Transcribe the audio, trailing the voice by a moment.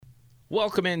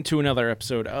Welcome into another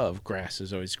episode of Grass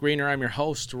is Always Greener. I'm your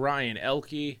host, Ryan Elke.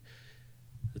 The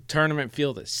tournament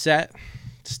field is set.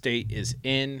 State is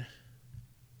in.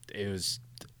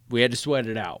 We had to sweat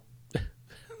it out.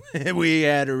 We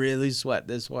had to really sweat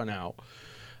this one out.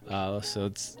 So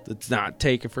let's not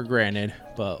take it for granted,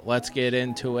 but let's get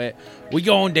into it. We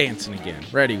going dancing again.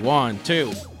 Ready? 1,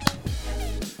 2.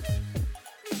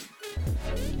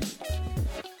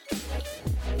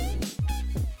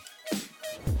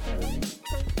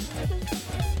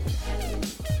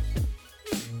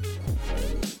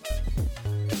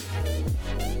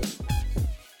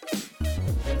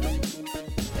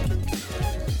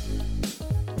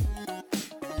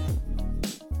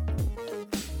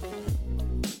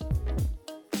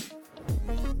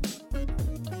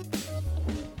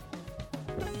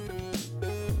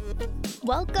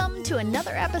 Welcome to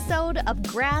another episode of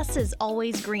Grass is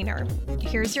Always Greener.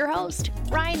 Here's your host,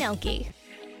 Ryan Elke.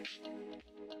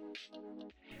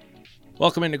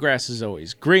 Welcome into Grass is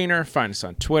Always Greener. Find us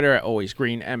on Twitter at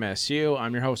AlwaysGreenMSU.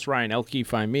 I'm your host, Ryan Elke.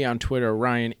 Find me on Twitter,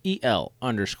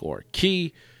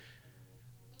 RyanEL_Key.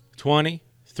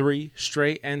 23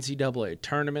 straight NCAA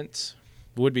tournaments.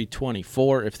 Would be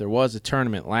 24 if there was a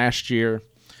tournament last year.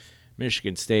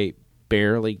 Michigan State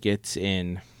barely gets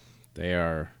in. They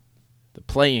are the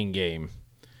playing game,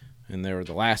 and they were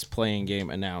the last playing game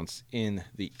announced in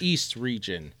the East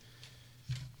region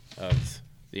of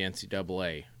the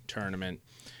NCAA tournament.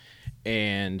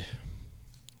 And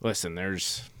listen,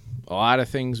 there's a lot of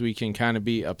things we can kind of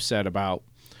be upset about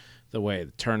the way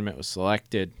the tournament was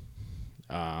selected.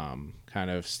 Kind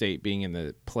of State being in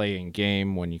the playing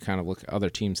game when you kind of look at other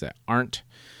teams that aren't.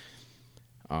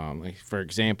 Like for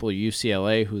example,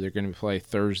 UCLA, who they're going to play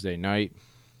Thursday night.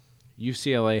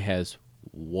 UCLA has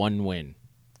one win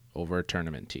over a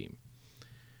tournament team,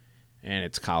 and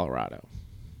it's Colorado.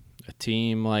 A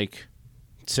team like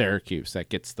Syracuse that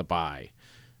gets the bye,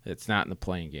 that's not in the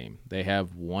playing game. They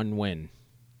have one win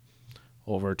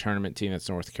over a tournament team that's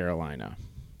North Carolina.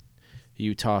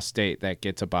 Utah State that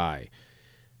gets a bye.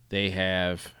 They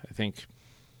have, I think,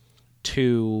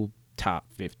 2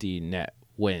 top 50 net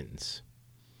wins.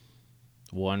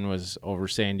 One was over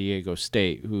San Diego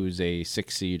State, who's a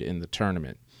 6 seed in the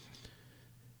tournament.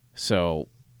 So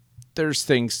there's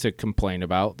things to complain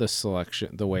about the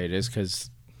selection, the way it is, because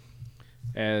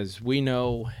as we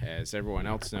know, as everyone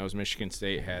else knows, Michigan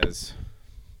State has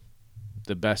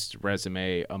the best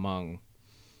resume among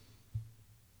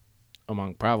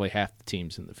probably half the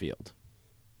teams in the field.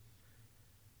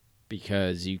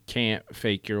 Because you can't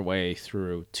fake your way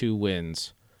through 2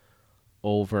 wins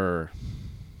over...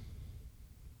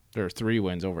 There are 3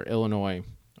 wins over Illinois,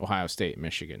 Ohio State, and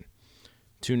Michigan.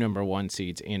 2 number 1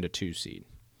 seeds and a 2 seed.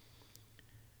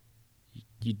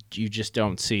 You just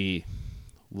don't see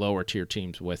lower tier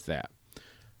teams with that.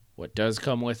 What does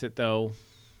come with it, though,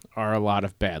 are a lot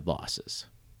of bad losses.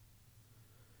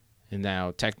 And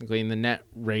now, technically, in the net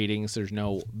ratings, there's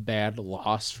no bad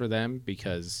loss for them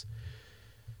because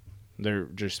they're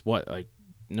just,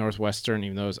 Northwestern,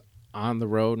 even though it's on the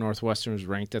road, Northwestern was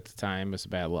ranked at the time as a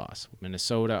bad loss.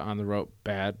 Minnesota on the road,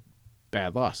 bad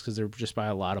loss because they're just by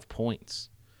a lot of points.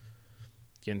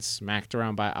 Getting smacked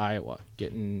around by Iowa,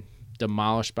 getting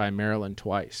demolished by Maryland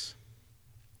twice.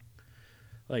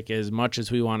 Like, as much as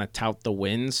we want to tout the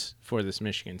wins for this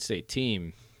Michigan State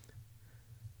team,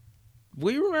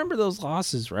 we remember those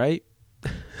losses, right?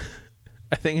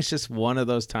 I think it's just one of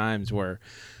those times where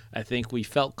I think we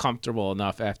felt comfortable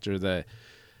enough after the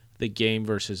game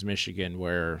versus Michigan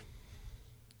where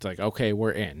it's like, okay,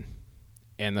 we're in.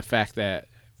 And the fact that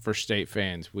for State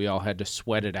fans, we all had to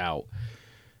sweat it out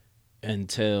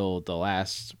until the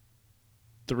last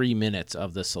 3 minutes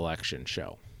of the selection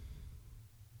show.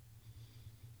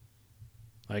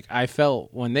 Like, I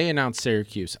felt, when they announced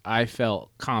Syracuse, I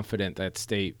felt confident that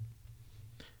State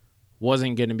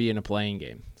wasn't going to be in a playing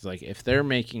game. It's like, if they're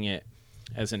making it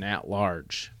as an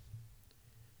at-large,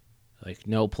 like,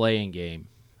 no playing game,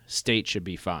 State should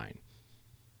be fine.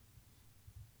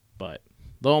 But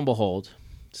lo and behold,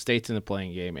 State's in the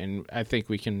playing game, and I think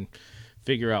we can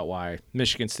figure out why.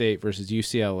 Michigan State versus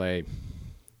UCLA,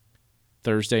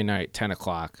 Thursday night, 10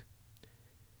 o'clock.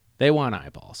 They want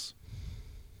eyeballs.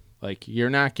 Like, you're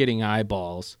not getting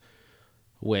eyeballs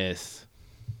with,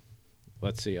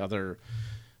 let's see, other,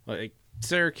 like,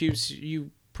 Syracuse,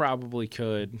 you probably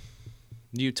could.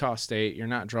 Utah State, you're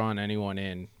not drawing anyone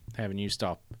in, having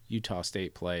Utah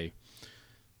State play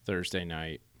Thursday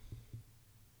night.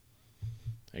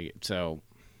 So,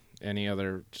 any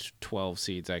other 12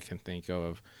 seeds I can think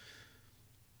of.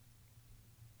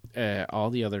 All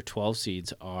the other 12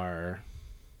 seeds are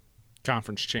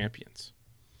conference champions.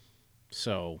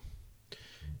 So,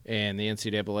 And the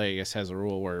NCAA, I guess, has a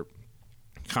rule where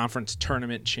conference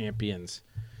tournament champions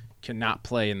cannot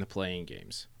play in the playing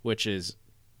games, which is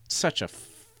such a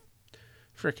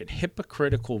freaking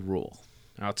hypocritical rule.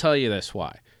 And I'll tell you this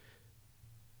why.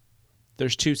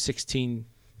 There's 2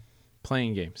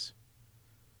 playing games.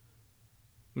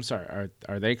 I'm sorry,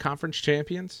 are they conference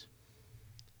champions?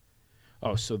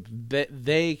 Oh, so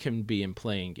they can be in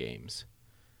playing games.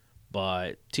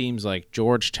 But teams like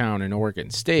Georgetown and Oregon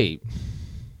State,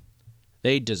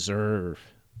 they deserve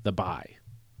the bye.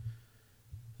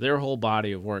 Their whole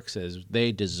body of work says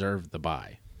they deserve the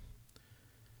bye.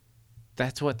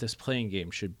 That's what this playing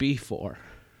game should be for.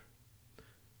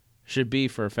 Should be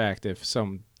for a fact if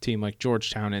some team like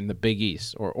Georgetown in the Big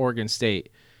East or Oregon State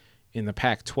in the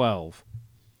Pac-12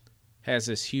 has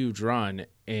this huge run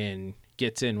and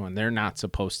gets in when they're not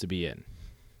supposed to be in.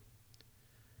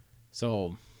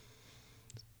 So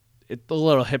it's a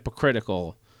little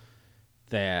hypocritical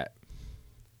that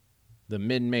the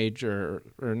mid-major,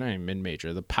 or not even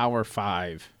mid-major, the Power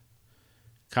 5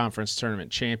 conference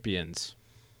tournament champions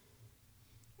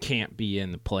can't be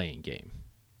in the playing game.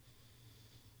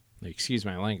 Excuse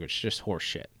my language, just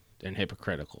horseshit and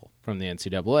hypocritical from the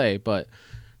NCAA. But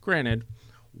granted,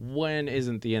 when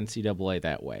isn't the NCAA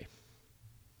that way?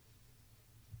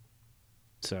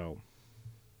 So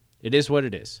it is what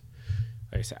it is.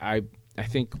 Like I said, I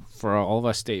think for all of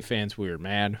us state fans, we were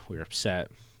mad, we were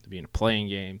upset to be in a playing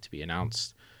game, to be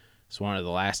announced as one of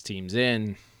the last teams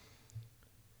in.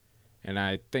 And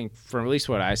I think from at least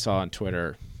what I saw on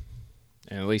Twitter,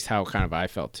 and at least how kind of I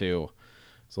felt too,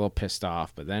 I was a little pissed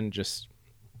off, but then just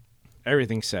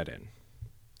everything set in.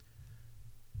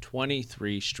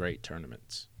 23 straight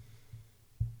tournaments.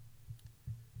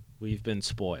 We've been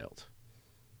spoiled.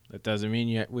 That doesn't mean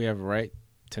yet we have a right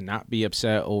to not be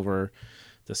upset over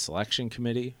the selection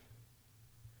committee.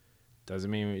 Doesn't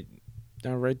mean we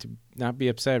have a right to not be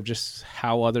upset of just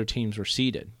how other teams were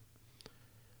seated.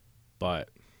 But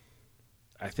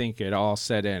I think it all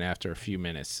set in after a few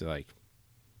minutes, like,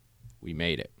 we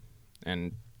made it.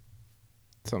 And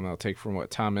something I'll take from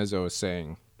what Tom Izzo was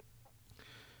saying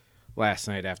last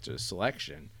night after the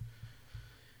selection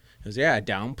is, I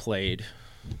downplayed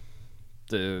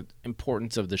the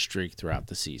importance of the streak throughout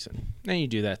the season. And you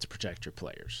do that to protect your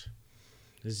players.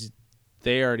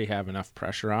 They already have enough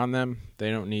pressure on them.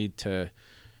 They don't need to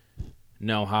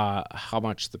know how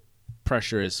much the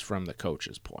pressure is from the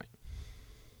coach's point.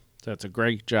 So that's a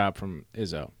great job from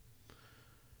Izzo.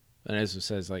 And Izzo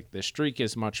says, like, the streak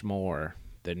is much more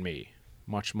than me,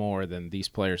 much more than these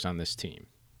players on this team.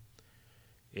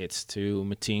 It's to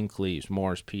Mateen Cleaves,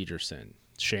 Morris Peterson,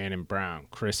 Shannon Brown,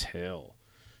 Chris Hill,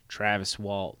 Travis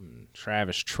Walton,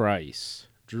 Travis Trice,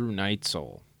 Drew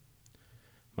Neitzel,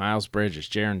 Miles Bridges,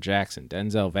 Jaren Jackson,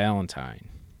 Denzel Valentine,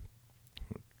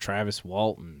 Travis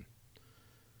Walton.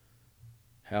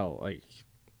 Hell, like,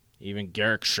 even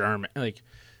Garrick Sherman, like,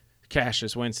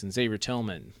 Cassius Winston, Xavier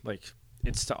Tillman. Like,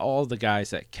 it's to all the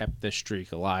guys that kept this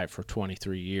streak alive for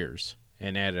 23 years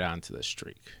and added on to this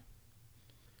streak.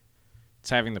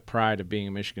 It's having the pride of being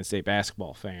a Michigan State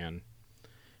basketball fan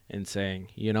and saying,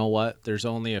 you know what, there's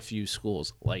only a few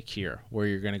schools like here where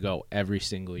you're going to go every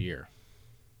single year.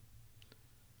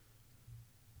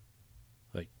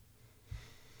 Like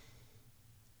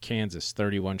Kansas,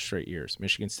 31 straight years.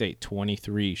 Michigan State,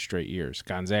 23 straight years.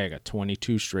 Gonzaga,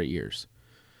 22 straight years.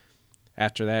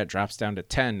 After that, it drops down to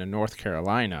 10 to North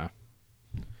Carolina.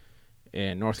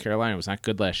 And North Carolina was not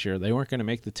good last year. They weren't going to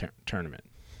make the tournament.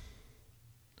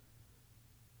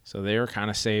 So they were kind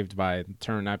of saved by the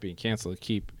tournament not being canceled to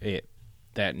keep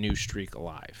that new streak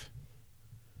alive.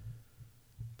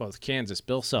 Both Kansas,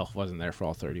 Bill Self wasn't there for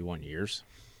all 31 years.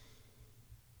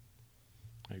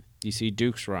 You see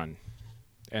Duke's run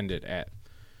ended at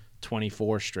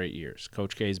 24 straight years.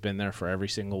 Coach K's been there for every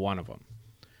single one of them.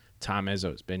 Tom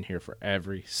Izzo's been here for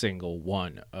every single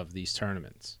one of these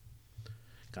tournaments.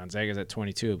 Gonzaga's at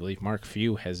 22. I believe Mark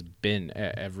Few has been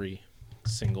at every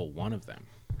single one of them.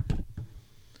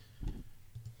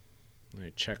 Let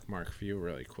me check Mark Few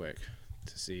really quick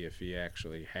to see if he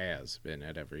actually has been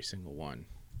at every single one.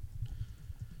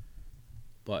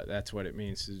 But that's what it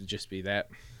means to just be that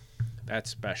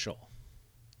special.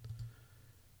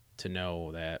 To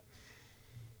know that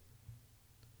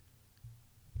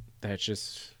that's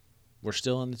just, we're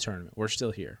still in the tournament. We're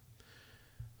still here.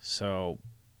 So,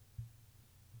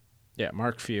 yeah,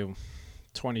 Mark Few,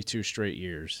 22 straight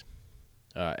years,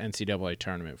 NCAA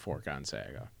tournament for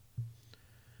Gonzaga.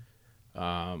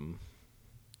 Then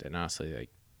honestly, like,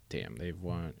 damn, they've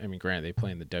won. I mean, granted, they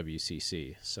play in the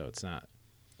WCC, so it's not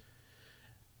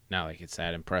like it's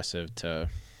that impressive to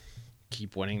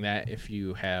keep winning that if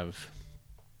you have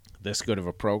this good of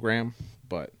a program,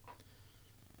 but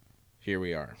here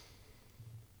we are.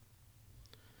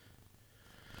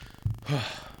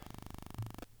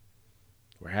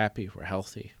 We're happy. We're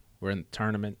healthy. We're in the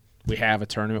tournament. We have a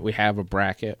tournament. We have a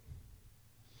bracket.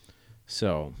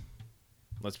 So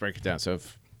let's break it down. So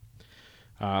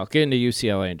I'll get into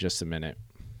UCLA in just a minute.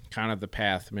 Kind of the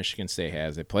path Michigan State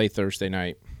has. They play Thursday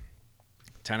night,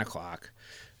 10 o'clock.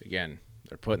 Again,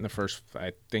 they're putting the first –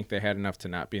 I think they had enough to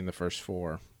not be in the first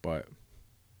four, but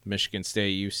Michigan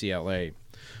State, UCLA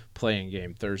playing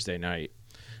game Thursday night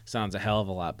sounds a hell of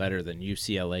a lot better than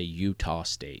UCLA, Utah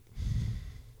State.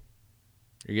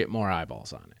 You get more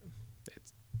eyeballs on it.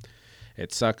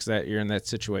 It sucks that you're in that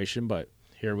situation, but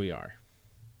here we are.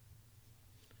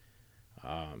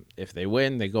 If they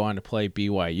win, they go on to play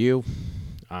BYU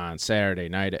on Saturday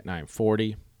night at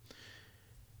 9:40.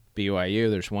 BYU,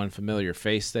 there's one familiar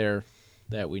face there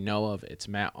that we know of. It's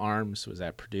Matt Arms, was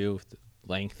at Purdue,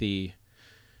 lengthy,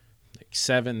 like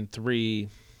 7'3",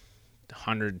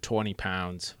 120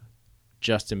 pounds,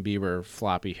 Justin Bieber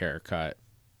floppy haircut.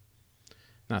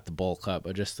 Not the bowl cut,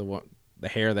 but just the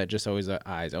hair that just always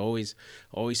eyes, always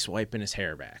swiping his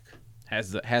hair back.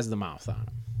 Has the mouth on him.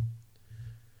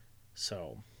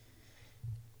 So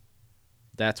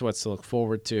that's what's to look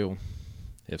forward to.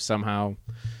 If somehow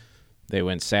they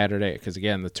win Saturday, because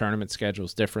again, the tournament schedule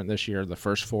is different this year. The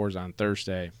first four is on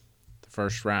Thursday. The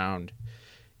first round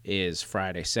is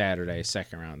Friday, Saturday.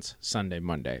 Second round's Sunday,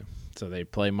 Monday. So they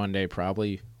play Monday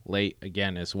probably late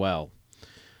again as well.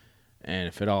 And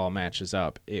if it all matches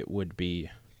up, it would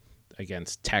be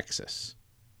against Texas.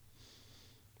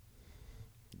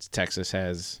 Texas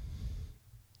has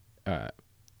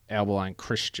Abilene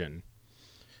Christian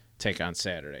take on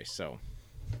Saturday. So,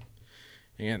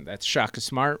 again, that's Shaka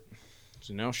Smart.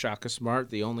 So, Shaka Smart,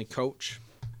 the only coach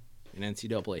in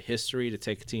NCAA history to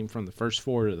take a team from the first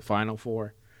four to the Final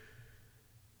Four.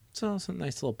 So, some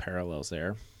nice little parallels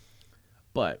there.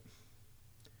 But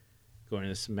going to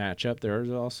this matchup,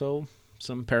 there's also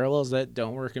some parallels that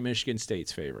don't work in Michigan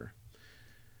State's favor.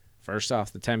 First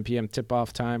off, the 10 p.m.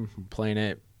 tip-off time, we're playing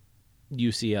at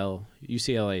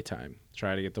UCLA time.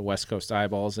 Try to get the West Coast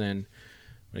eyeballs in.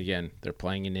 But again, they're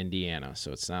playing in Indiana,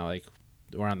 so it's not like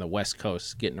we're on the West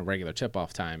Coast getting a regular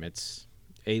tip-off time. It's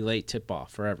a late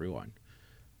tip-off for everyone.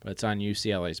 But it's on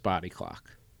UCLA's body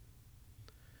clock.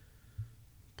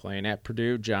 Playing at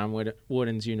Purdue, John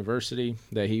Wooden's university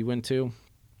that he went to.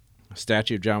 A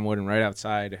statue of John Wooden right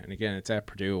outside. And again, it's at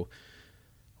Purdue,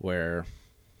 where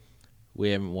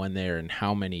we haven't won there in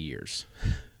how many years?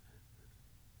 I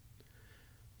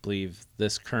believe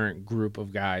this current group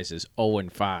of guys is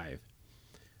 0-5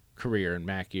 career in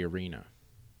Mackey Arena.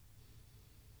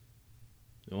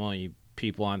 The only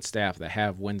people on staff that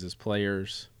have wins as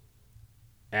players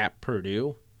at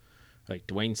Purdue, like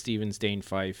Dwayne Stevens, Dane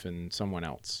Fife, and someone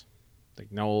else.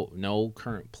 Like no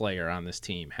current player on this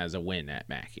team has a win at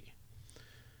Mackey.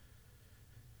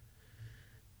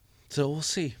 So we'll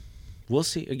see. We'll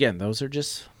see. Again, those are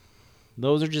just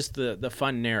the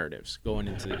fun narratives going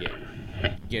into the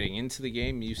game. Getting into the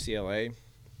game, UCLA,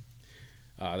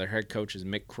 their head coach is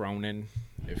Mick Cronin.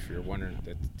 If you're wondering,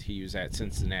 that he was at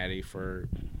Cincinnati for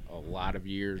a lot of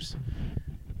years.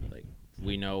 Like,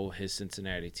 we know his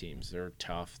Cincinnati teams. They're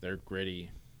tough. They're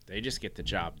gritty. They just get the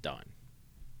job done.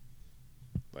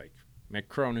 Like, Mick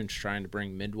Cronin's trying to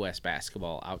bring Midwest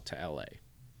basketball out to LA.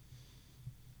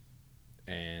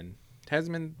 And it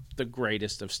hasn't been the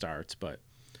greatest of starts, but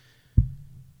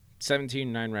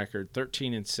 17-9 record,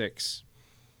 13-6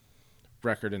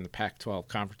 record in the Pac-12,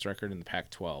 conference record in the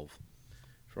Pac-12.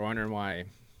 If you're wondering why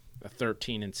a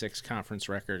 13-6 conference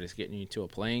record is getting you to a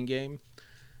playing game,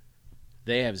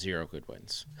 they have 0 good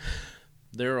wins.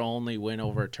 Their only win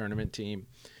over a tournament team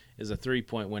is a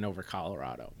 3-point win over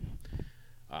Colorado.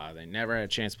 They never had a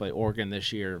chance to play Oregon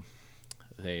this year.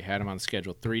 They had them on the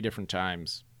schedule 3 different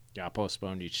times. Got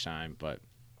postponed each time, but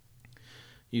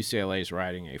UCLA is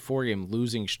riding a 4-game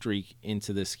losing streak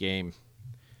into this game.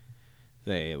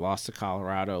 They lost to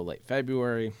Colorado late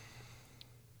February.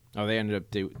 Oh, they ended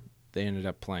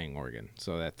up playing Oregon,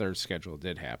 so that third schedule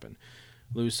did happen.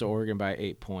 Lose to Oregon by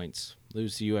 8 points.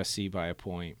 Lose to USC by a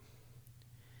point.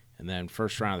 And then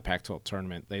first round of the Pac-12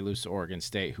 tournament, they lose to Oregon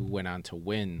State, who went on to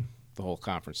win the whole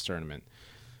conference tournament.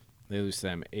 They lose to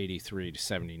them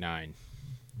 83-79.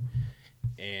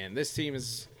 And this team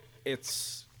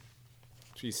if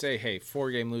you say, hey,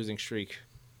 4-game losing streak,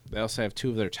 they also have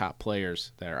 2 of their top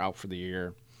players that are out for the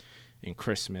year in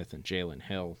Chris Smith and Jalen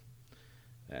Hill.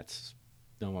 That's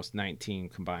almost 19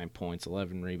 combined points,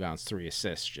 11 rebounds, 3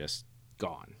 assists, just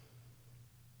gone.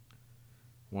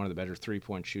 One of the better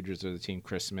 3-point shooters of the team,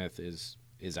 Chris Smith, is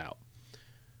out.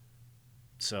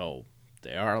 So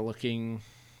they are looking,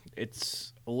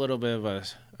 it's a little bit of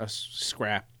a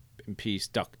scrap and piece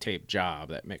duct tape job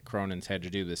that Mick Cronin's had to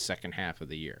do the second half of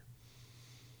the year.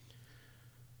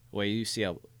 The way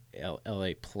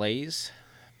UCLA plays,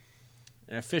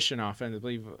 an efficient offense, I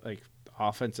believe, like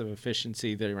offensive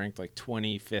efficiency, they ranked like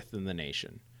 25th in the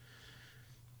nation.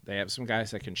 They have some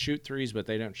guys that can shoot threes, but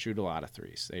they don't shoot a lot of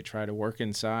threes. They try to work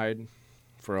inside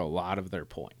for a lot of their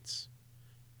points.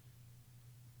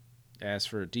 As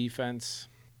for defense,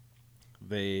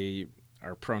 they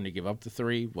are prone to give up the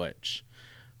three, which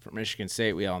for Michigan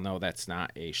State, we all know that's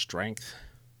not a strength.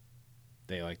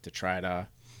 They like to try to,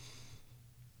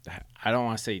 I don't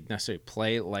want to say necessarily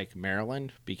play like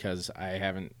Maryland, because I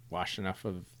haven't watched enough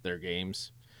of their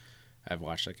games. I've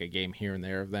watched like a game here and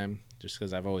there of them, just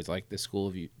because I've always liked the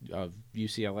school of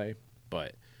UCLA.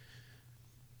 But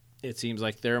it seems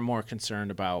like they're more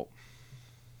concerned about,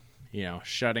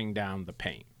 shutting down the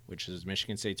paint, which is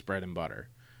Michigan State's bread and butter.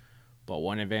 But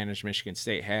one advantage Michigan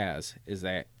State has is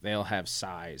that they'll have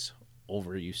size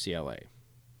over UCLA.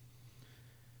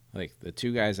 Like the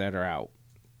two guys that are out,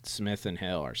 Smith and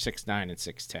Hill, are 6'9" and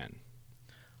 6'10".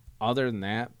 Other than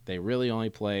that, they really only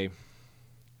play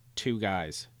two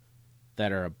guys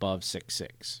that are above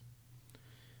 6'6".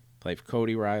 Play for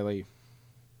Cody Riley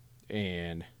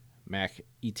and Mac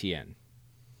Etienne.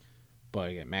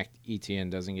 But again, Mac Etienne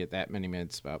doesn't get that many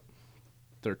minutes, about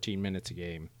 13 minutes a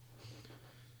game,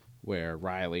 where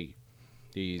Riley,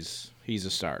 he's a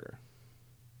starter.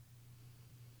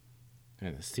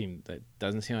 And this team that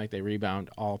doesn't seem like they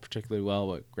rebound all particularly well,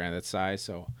 but granted that's size.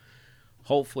 So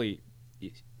hopefully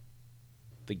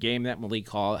the game that Malik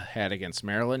Hall had against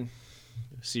Maryland,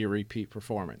 see a repeat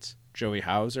performance. Joey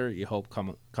Hauser, you hope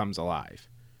comes alive.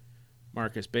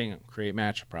 Marcus Bingham, create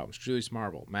matchup problems. Julius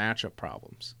Marble, matchup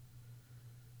problems.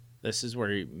 This is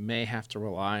where you may have to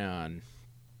rely on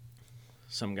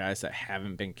some guys that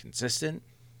haven't been consistent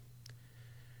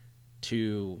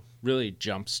to really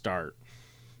jumpstart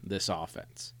this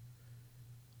offense.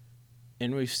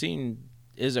 And we've seen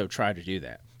Izzo try to do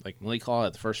that. Like Malik Hall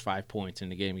had the first 5 points in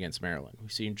the game against Maryland.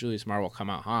 We've seen Julius Marble come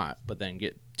out hot, but then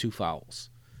get 2 fouls.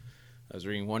 I was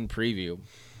reading one preview,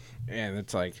 and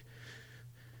it's like,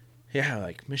 yeah,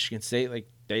 like Michigan State, like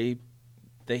they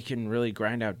can really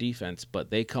grind out defense, but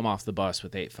they come off the bus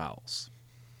with 8 fouls.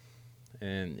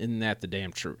 And isn't that the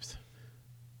damn truth?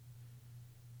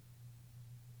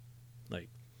 Like,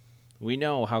 we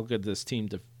know how good this team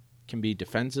can be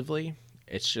defensively.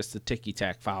 It's just the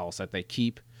ticky-tack fouls that they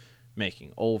keep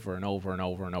making over and over and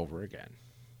over and over again.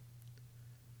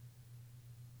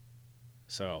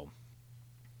 So,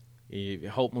 you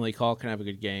hope Malik Hall can have a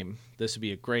good game. This would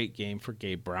be a great game for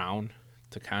Gabe Brown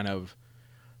to kind of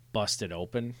bust it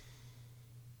open,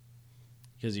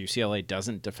 because UCLA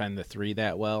doesn't defend the three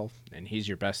that well, and he's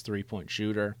your best three-point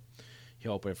shooter. You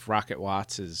hope if Rocket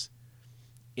Watts is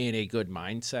in a good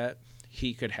mindset,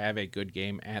 he could have a good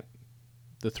game at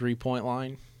the three-point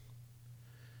line.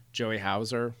 Joey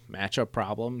Hauser, matchup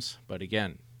problems, but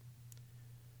again,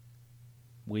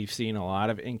 we've seen a lot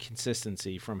of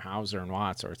inconsistency from Hauser and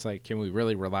Watts, or it's like, can we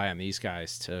really rely on these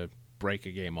guys to break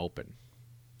a game open?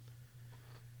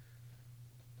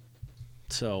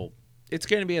 So it's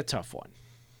going to be a tough one.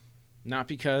 Not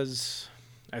because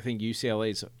I think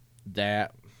UCLA's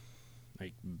that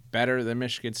better than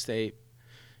Michigan State.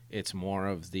 It's more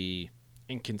of the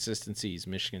inconsistencies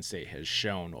Michigan State has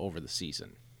shown over the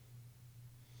season.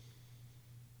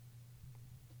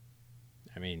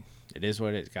 I mean, it is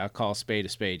what it is. Got to call a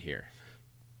spade here.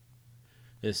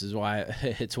 This is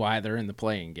why they're in the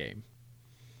playing game.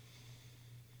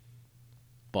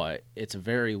 But it's a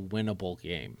very winnable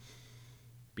game,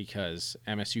 because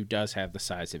MSU does have the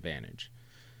size advantage.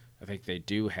 I think they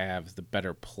do have the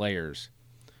better players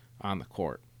on the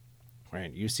court.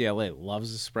 Right? UCLA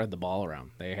loves to spread the ball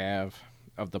around. They have,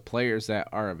 of the players that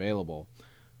are available,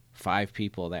 5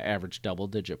 people that average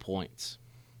double-digit points.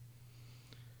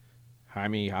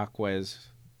 Jaime Jaquez,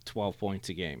 12 points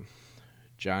a game.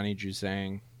 Johnny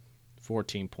Juzang,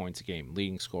 14 points a game,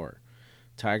 leading scorer.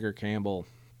 Tiger Campbell,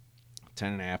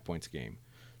 10.5 points a game.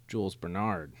 Jules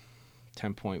Bernard,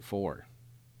 10.4.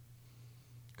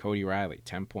 Cody Riley,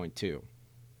 10.2.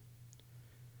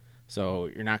 So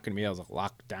you're not going to be able to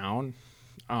lock down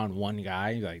on one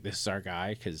guy, like this is our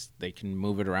guy, because they can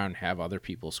move it around and have other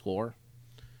people score.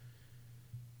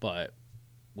 But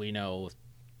we know,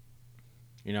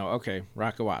 okay,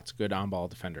 Rocket Watts, good on-ball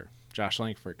defender. Josh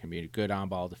Langford can be a good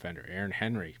on-ball defender. Aaron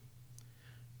Henry,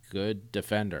 good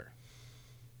defender.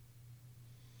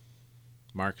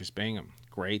 Marcus Bingham,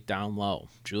 great down low.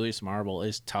 Julius Marble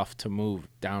is tough to move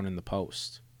down in the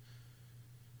post.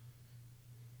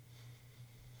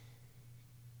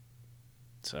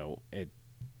 So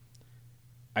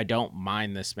I don't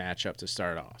mind this matchup to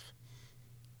start off.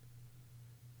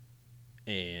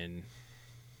 And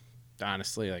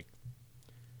honestly, like,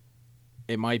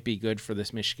 it might be good for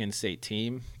this Michigan State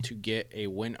team to get a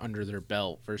win under their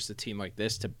belt versus a team like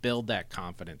this to build that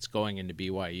confidence going into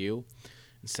BYU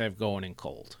instead of going in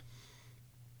cold.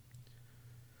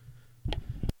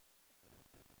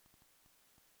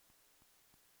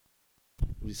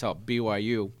 We saw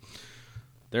BYU.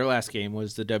 Their last game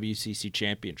was the WCC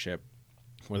championship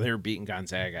where they were beating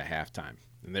Gonzaga at halftime,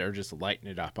 and they were just lighting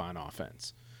it up on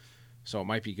offense. So it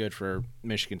might be good for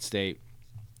Michigan State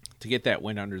to get that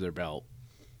win under their belt.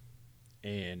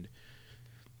 And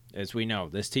as we know,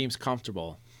 this team's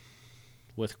comfortable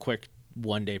with quick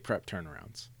one-day prep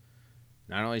turnarounds.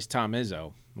 Not only is Tom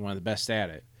Izzo one of the best at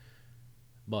it,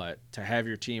 but to have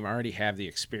your team already have the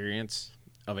experience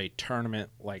of a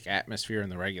tournament-like atmosphere in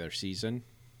the regular season,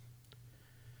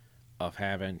 of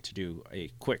having to do a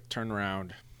quick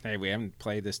turnaround. Hey, we haven't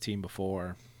played this team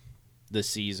before this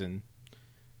season.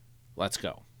 Let's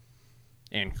go.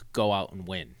 And go out and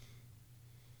win.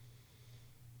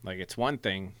 Like, it's one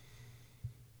thing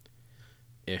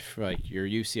if, like, you're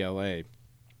UCLA,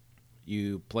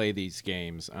 you play these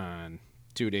games on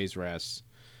 2 days rest.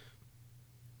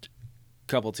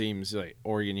 Couple teams like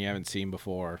Oregon you haven't seen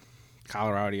before.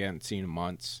 Colorado you haven't seen in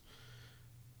months.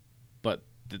 But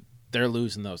they're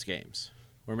losing those games.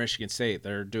 Where Michigan State,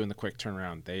 they're doing the quick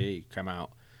turnaround. They come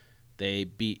out, they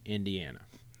beat Indiana.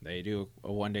 They do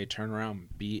a one-day turnaround,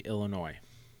 beat Illinois.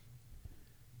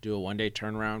 Do a one-day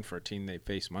turnaround for a team they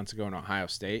faced months ago in Ohio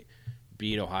State,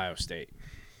 beat Ohio State.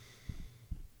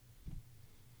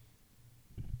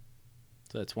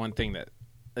 So that's one thing that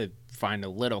I find a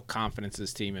little confidence in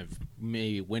this team of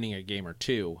maybe winning a game or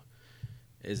two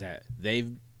is that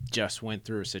they've just went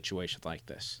through a situation like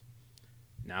this.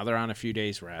 Now they're on a few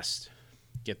days rest,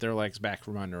 get their legs back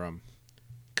from under them,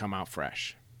 come out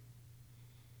fresh.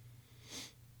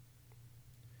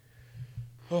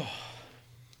 Oh,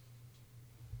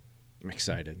 I'm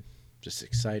excited. Just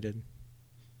excited.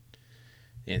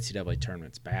 The NCAA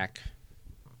tournament's back.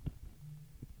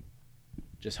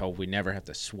 Just hope we never have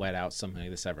to sweat out something like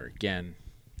this ever again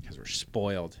because we're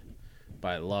spoiled. But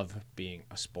I love being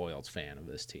a spoiled fan of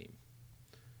this team.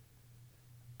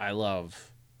 I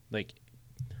love, like,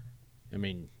 I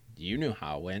mean, you knew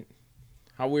how it went.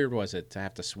 How weird was it to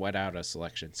have to sweat out a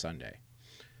Selection Sunday?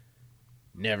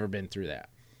 Never been through that.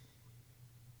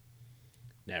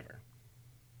 Never.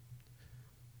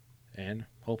 And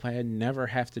hope I never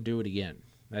have to do it again.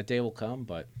 That day will come,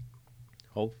 but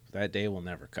hope that day will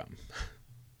never come.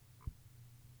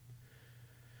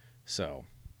 So,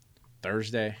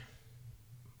 Thursday,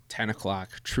 10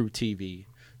 o'clock, True TV,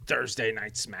 Thursday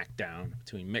Night SmackDown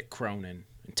between Mick Cronin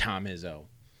and Tom Izzo.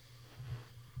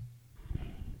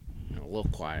 I'm a little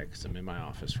quiet because I'm in my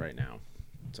office right now,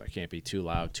 so I can't be too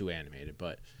loud, too animated,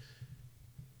 but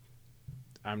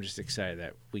I'm just excited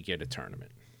that we get a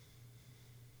tournament.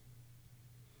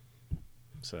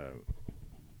 So,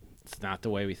 it's not the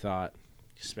way we thought,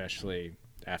 especially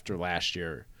after last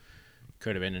year.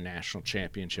 Could have been a national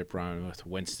championship run with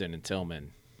Winston and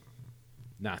Tillman.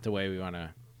 Not the way we want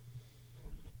to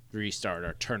restart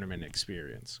our tournament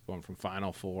experience. Going from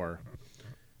Final Four,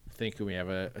 thinking we have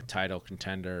a title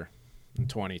contender in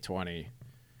 2020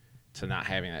 to not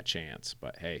having that chance.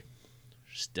 But hey,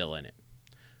 we're still in it.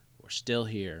 We're still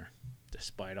here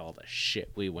despite all the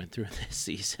shit we went through this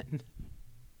season.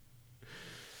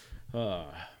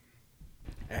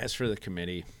 As for the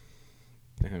committee,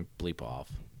 bleep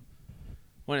off.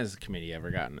 When has the committee ever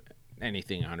gotten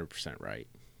anything 100% right?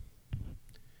 And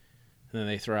then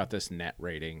they throw out this net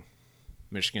rating.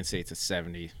 Michigan State's at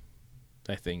 70,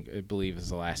 I believe is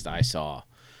the last I saw.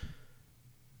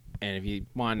 And if you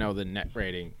want to know the net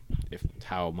rating,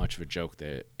 how much of a joke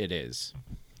that it is,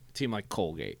 a team like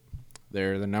Colgate,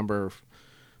 they're the number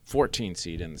 14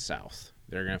 seed in the South.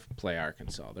 They're going to play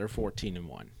Arkansas. They're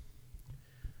 14-1.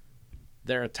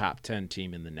 They're a top 10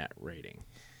 team in the net rating.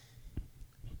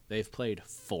 They've played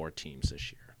 4 teams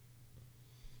this year.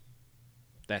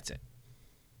 That's it.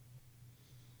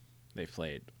 They've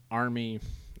played Army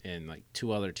and like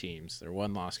 2 other teams. Their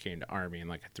one loss came to Army in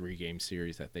like a 3-game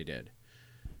series that they did.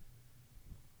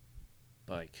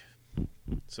 Like,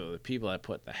 so the people that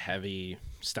put the heavy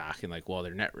stock in like, well,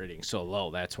 their net rating's so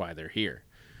low, that's why they're here.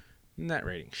 Net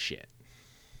rating shit.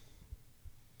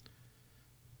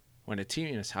 When a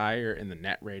team is higher in the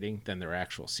net rating than their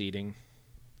actual seeding,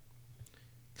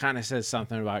 kind of says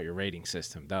something about your rating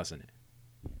system, doesn't it?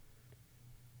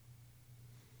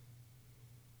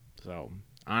 So,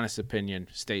 honest opinion,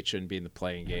 State shouldn't be in the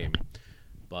playing game.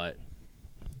 But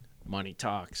money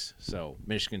talks. So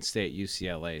Michigan State,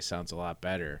 UCLA sounds a lot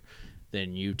better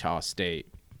than Utah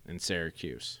State and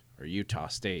Syracuse, or Utah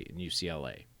State and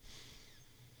UCLA.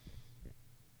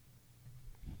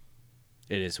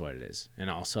 It is what it is. And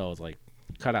also, like,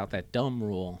 cut out that dumb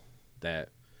rule that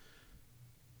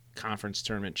conference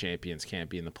tournament champions can't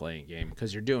be in the playing game,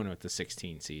 because you're doing it with the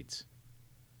 16 seeds.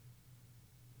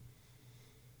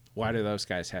 Why do those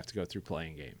guys have to go through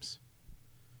playing games?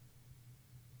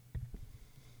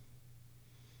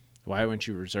 Why wouldn't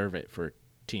you reserve it for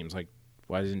teams like,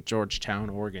 why isn't Georgetown,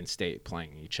 Oregon State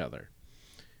playing each other?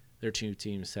 They're two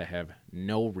teams that have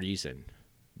no reason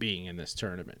being in this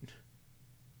tournament,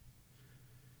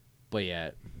 but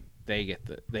yet they get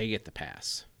the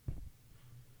pass.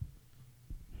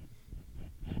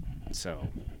 So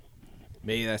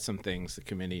maybe that's some things the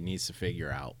committee needs to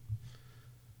figure out.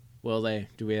 Will they?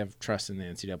 Do we have trust in the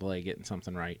NCAA getting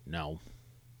something right? No.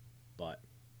 But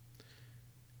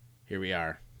here we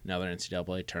are, another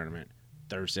NCAA tournament,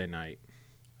 Thursday night.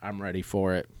 I'm ready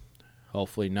for it.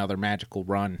 Hopefully another magical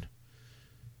run.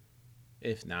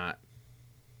 If not,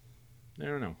 I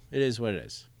don't know. It is what it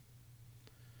is.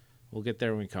 We'll get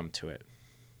there when we come to it.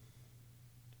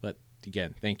 But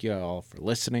again, thank you all for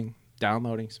listening,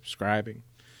 downloading, subscribing.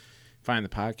 Find the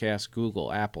podcast,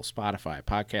 Google, Apple, Spotify,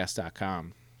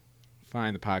 podcast.com.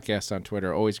 Find the podcast on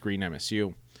Twitter, Always Green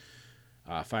MSU.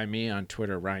 Find me on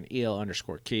Twitter,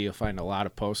 RyanEL_key. You'll find a lot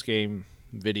of post-game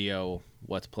video,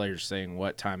 what the players saying,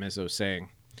 what Tom Izzo's saying.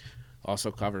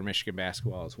 Also cover Michigan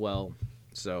basketball as well.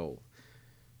 So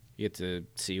you get to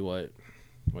see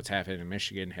what's happening in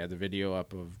Michigan. Had the video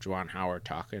up of Juwan Howard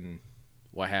talking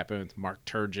what happened with Mark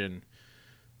Turgeon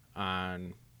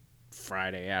on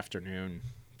Friday afternoon.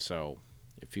 So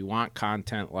if you want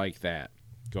content like that,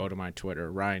 go to my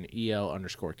Twitter,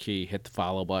 RyanEL_key. Hit the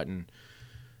follow button.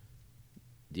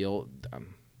 It'll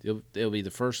be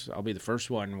the first. I'll be the first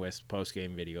one with post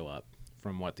game video up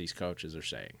from what these coaches are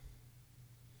saying.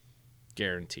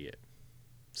 Guarantee it.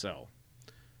 So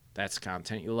that's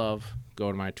content you love.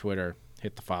 Go to my Twitter.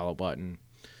 Hit the follow button.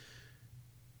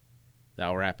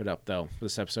 That'll wrap it up, though. For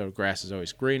this episode of Grass is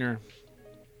Always Greener.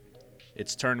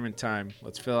 It's tournament time.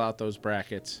 Let's fill out those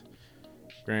brackets.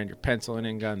 Granted, you're penciling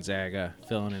in Gonzaga,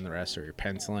 filling in the rest, or you're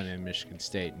penciling in Michigan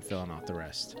State and filling out the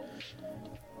rest.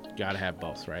 Got to have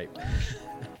both, right?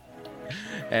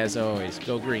 As always,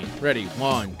 go green. Ready?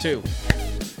 1, 2.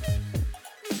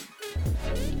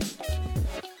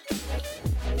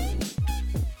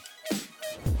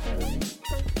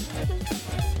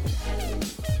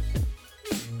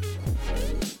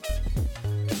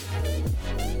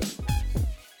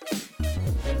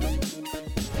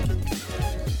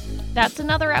 That's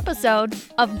another episode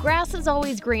of Grass is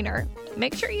Always Greener.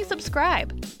 Make sure you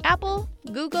subscribe. Apple,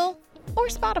 Google, or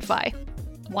Spotify.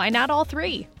 Why not all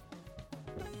three?